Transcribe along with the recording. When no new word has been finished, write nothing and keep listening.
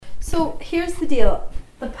here's the deal.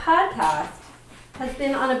 The podcast has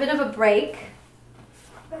been on a bit of a break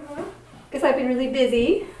because I've been really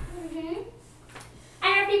busy. And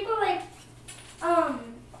are people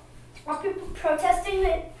are people protesting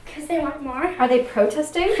it because they want more? Are they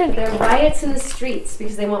protesting? There are riots in the streets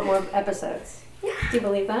because they want more episodes. Yeah. Do you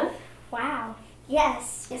believe that? Wow.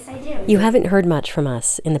 Yes, I do. You haven't heard much from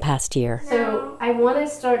us in the past year. So I want to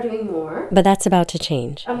start doing more. But that's about to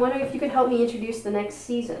change. I'm wondering if you could help me introduce the next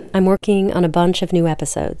season. I'm working on a bunch of new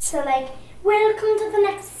episodes. So welcome to the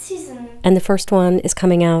next season. And the first one is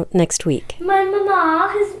coming out next week. My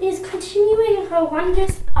mama is continuing her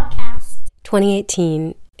wondrous podcast.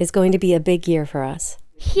 2018 is going to be a big year for us.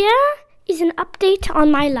 Here is an update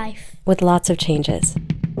on my life. With lots of changes.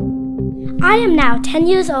 I am now 10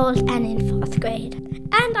 years old and in 4th grade.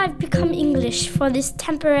 And I've become English for this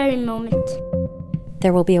temporary moment.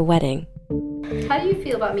 There will be a wedding. How do you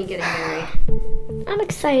feel about me getting married? I'm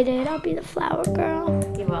excited. I'll be the flower girl.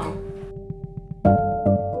 You will.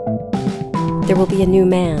 There will be a new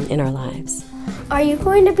man in our lives. Are you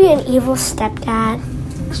going to be an evil stepdad?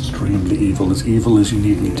 Extremely evil as you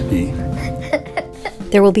need me to be.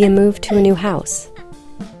 There will be a move to a new house.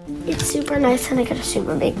 It's super nice and I got a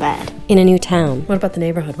super big bed. In a new town. What about the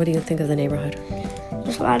neighborhood? What do you think of the neighborhood?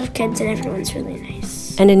 There's a lot of kids and everyone's really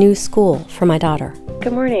nice. And a new school for my daughter.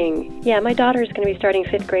 Good morning. Yeah, my daughter's going to be starting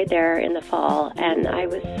 5th grade there in the fall, and I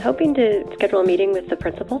was hoping to schedule a meeting with the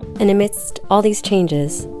principal. And amidst all these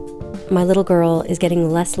changes, my little girl is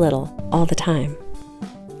getting less little all the time.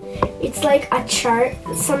 It's like a chart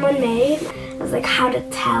that someone made. It was like how to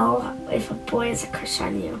tell if a boy has a crush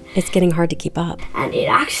on you. It's getting hard to keep up. And it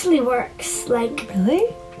actually works. Really?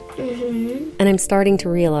 And I'm starting to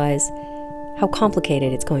realize how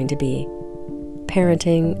complicated it's going to be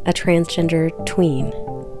parenting a transgender tween.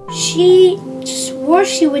 She swore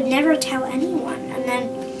she would never tell anyone, and then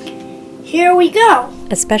here we go.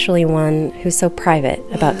 Especially one who's so private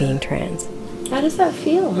about being trans. How does that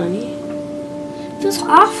feel, honey? It feels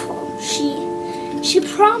awful. She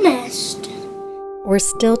promised. We're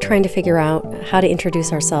still trying to figure out how to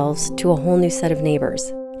introduce ourselves to a whole new set of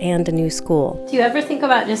neighbors and a new school. Do you ever think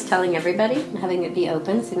about just telling everybody and having it be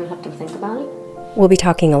open so you don't have to think about it? We'll be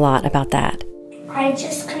talking a lot about that I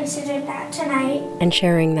just considered that tonight. and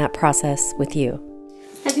sharing that process with you.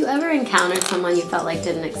 Have you ever encountered someone you felt like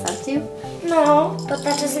didn't accept you? No, but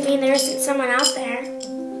that doesn't mean there isn't someone out there.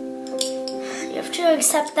 You have to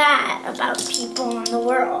accept that about people in the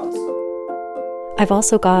world. I've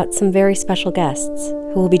also got some very special guests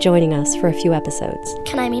who will be joining us for a few episodes.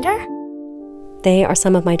 Can I meet her? They are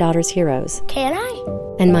some of my daughter's heroes, Can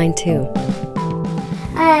I? and mine too.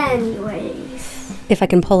 Anyways. If I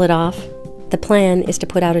can pull it off, the plan is to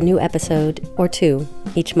put out a new episode or two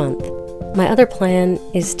each month. My other plan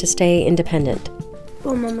is to stay independent.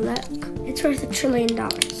 Oh, Mama, look. It's worth $1 trillion.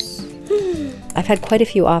 I've had quite a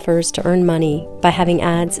few offers to earn money by having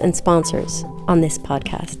ads and sponsors on this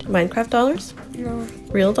podcast. Minecraft dollars? No.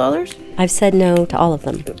 Real dollars? I've said no to all of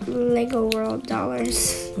them. Lego World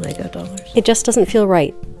dollars. Lego dollars. It just doesn't feel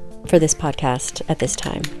right for this podcast at this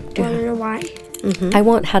time. Want to know why? I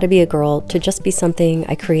want How to Be a Girl to just be something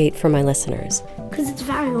I create for my listeners, Because it's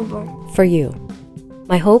valuable. for you.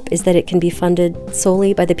 My hope is that it can be funded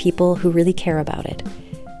solely by the people who really care about it,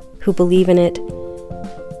 who believe in it,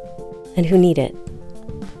 and who need it.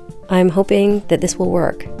 I'm hoping that this will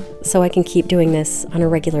work so I can keep doing this on a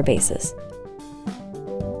regular basis.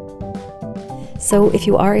 So if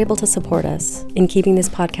you are able to support us in keeping this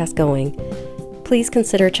podcast going, please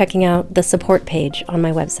consider checking out the support page on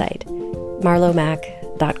my website,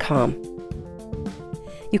 marlomac.com.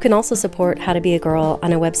 You can also support How to Be a Girl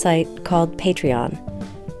on a website called Patreon,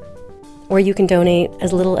 where you can donate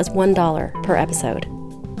as little as $1 per episode.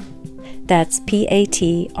 That's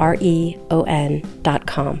patreon.com.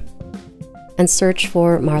 And search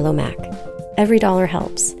for Marlo Mac. Every dollar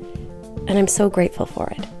helps, and I'm so grateful for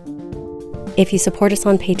it. If you support us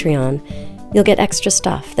on Patreon, you'll get extra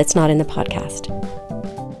stuff that's not in the podcast.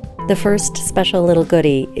 The first special little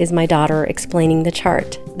goodie is my daughter explaining the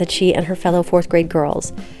chart that she and her fellow 4th grade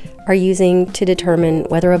girls are using to determine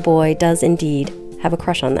whether a boy does indeed have a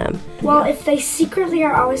crush on them. Well, if they secretly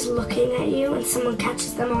are always looking at you and someone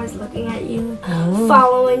catches them always looking at you,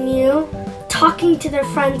 following you, talking to their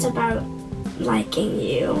friends about liking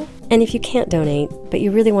you. And if you can't donate, but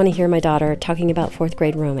you really want to hear my daughter talking about 4th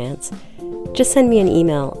grade romance, just send me an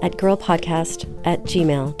email at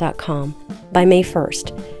girlpodcast@gmail.com by May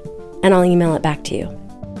 1st, and I'll email it back to you.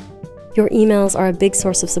 Your emails are a big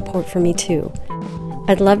source of support for me too.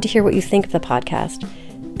 I'd love to hear what you think of the podcast,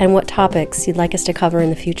 and what topics you'd like us to cover in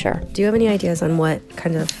the future. Do you have any ideas on what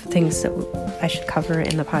kind of things that I should cover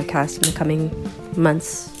in the podcast in the coming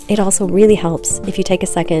months? It also really helps if you take a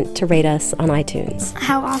second to rate us on iTunes.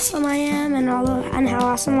 How awesome I am and how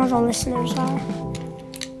awesome all the listeners are.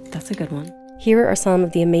 That's a good one. Here are some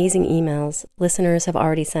of the amazing emails listeners have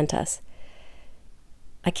already sent us.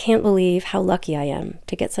 I can't believe how lucky I am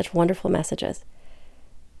to get such wonderful messages.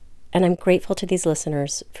 And I'm grateful to these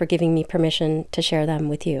listeners for giving me permission to share them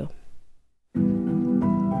with you.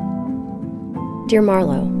 Dear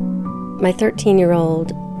Marlo, my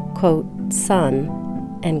 13-year-old, quote,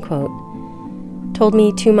 son, end quote, told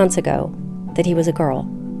me 2 months ago that he was a girl.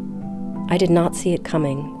 I did not see it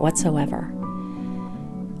coming whatsoever.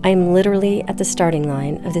 I am literally at the starting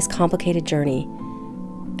line of this complicated journey,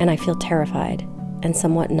 and I feel terrified and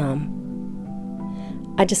somewhat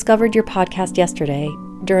numb. I discovered your podcast yesterday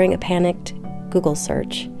during a panicked Google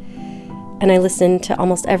search, and I listened to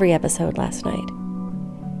almost every episode last night.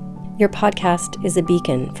 Your podcast is a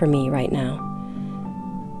beacon for me right now.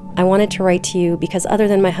 I wanted to write to you because other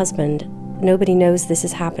than my husband, nobody knows this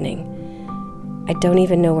is happening. I don't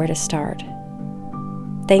even know where to start.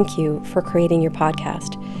 Thank you for creating your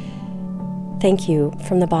podcast. Thank you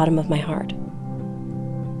from the bottom of my heart.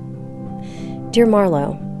 Dear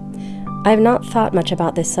Marlo, I have not thought much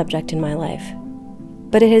about this subject in my life,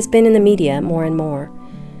 but it has been in the media more and more.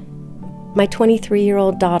 My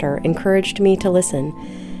 23-year-old daughter encouraged me to listen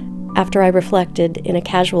after I reflected in a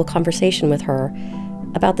casual conversation with her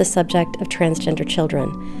about the subject of transgender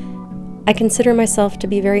children. I consider myself to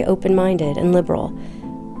be very open-minded and liberal,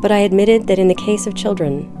 but I admitted that in the case of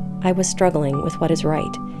children, I was struggling with what is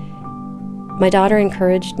right. My daughter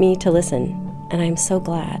encouraged me to listen, and I am so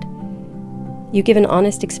glad. You give an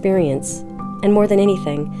honest experience, and more than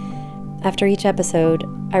anything, after each episode,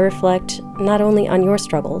 I reflect not only on your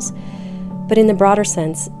struggles, but in the broader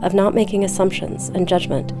sense of not making assumptions and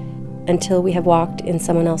judgment until we have walked in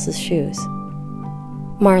someone else's shoes.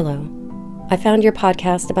 Marlo, I found your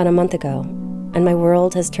podcast about a month ago, and my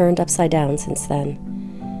world has turned upside down since then.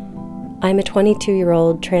 I'm a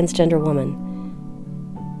 22-year-old transgender woman.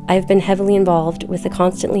 I have been heavily involved with the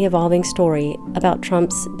constantly evolving story about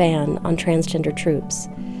Trump's ban on transgender troops.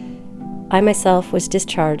 I myself was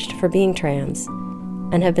discharged for being trans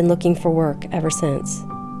and have been looking for work ever since.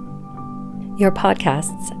 Your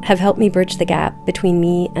podcasts have helped me bridge the gap between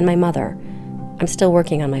me and my mother. I'm still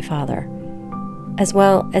working on my father, as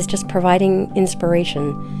well as just providing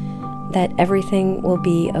inspiration that everything will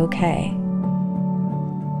be okay.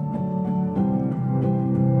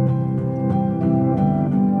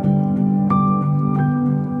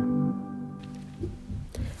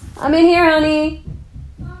 I'm in here, honey.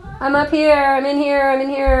 I'm up here. I'm in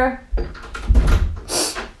here.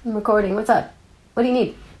 I'm recording. What's up? What do you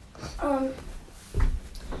need?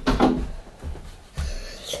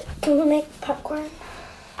 Can we make popcorn?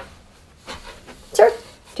 Sure.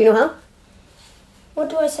 Do you know how?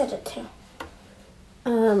 What do I set it to?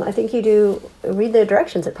 I think you do read the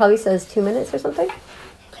directions. It probably says 2 minutes or something.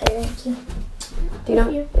 Okay, thank you. Do you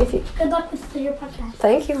know? If you. Good luck with your podcast.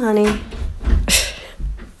 Thank you, honey.